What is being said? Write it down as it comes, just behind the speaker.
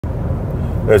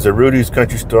There's a Rudy's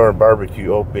Country Store and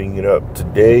Barbecue opening it up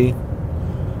today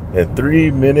in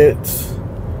 3 minutes.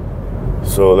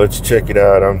 So let's check it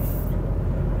out.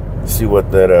 See what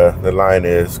that the line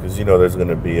is, because you know there's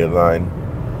gonna be a line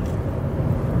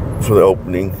for the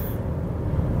opening.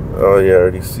 Oh yeah, I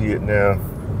already see it now.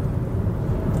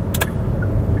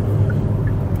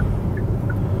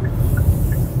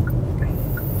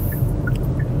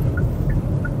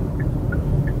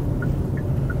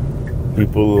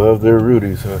 People love their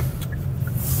Rudy's, huh?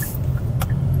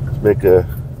 Let's make a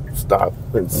stop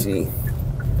and see.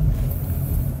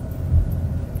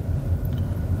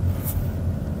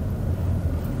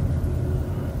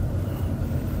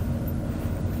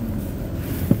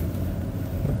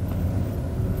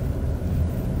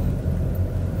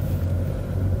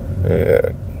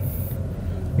 Yeah,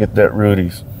 get that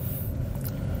Rudy's.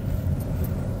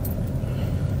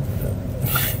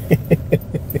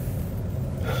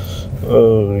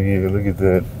 Oh yeah, look at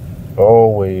that.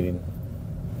 All waiting.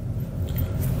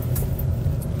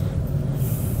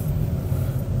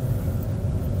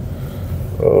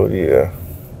 Oh yeah.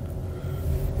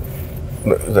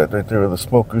 Is that right there where the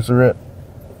smokers are at?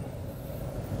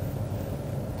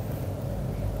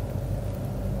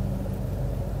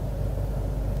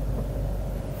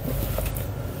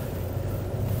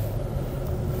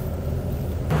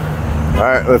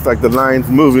 Alright, looks like the line's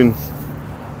moving.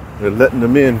 They're letting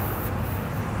them in.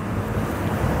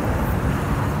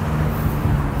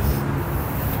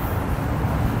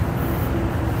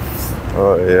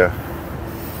 Oh yeah.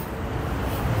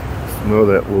 Smell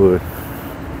that wood.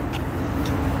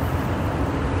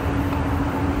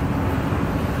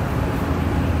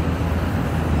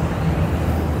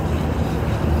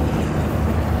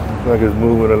 Looks like it's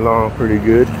moving along pretty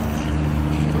good.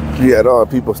 You had all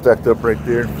the people stacked up right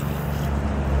there.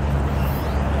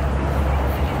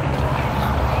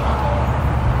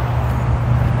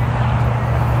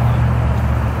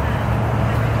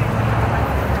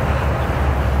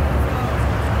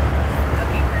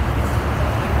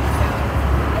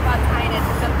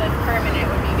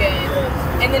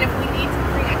 And then if we need to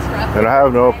bring a truck. And I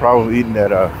have no problem eating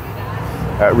at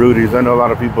Rudy's. I know a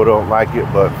lot of people don't like it,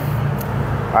 but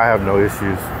I have no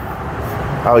issues.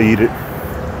 I'll eat it.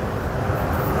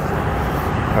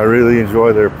 I really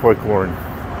enjoy their pork loin.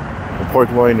 The pork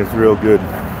loin is real good.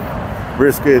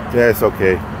 Brisket, yeah, it's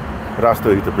okay, but I'll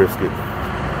still eat the brisket.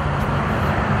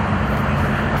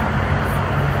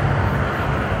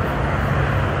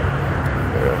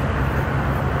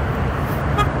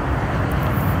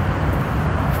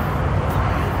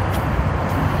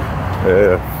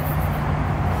 Yeah.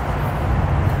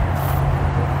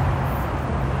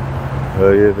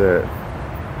 Look at that.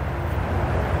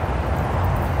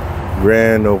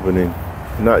 Grand opening.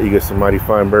 If not, you get some Mighty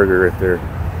Fine burger right there.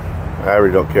 I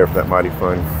really don't care for that Mighty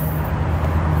Fine.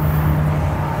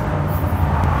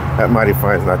 That Mighty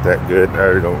Fine's not that good. I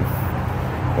really don't.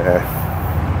 Yeah.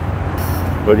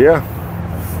 But yeah,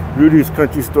 Rudy's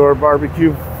Country Store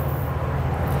Barbecue.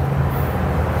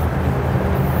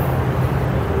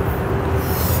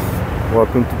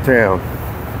 Welcome to town.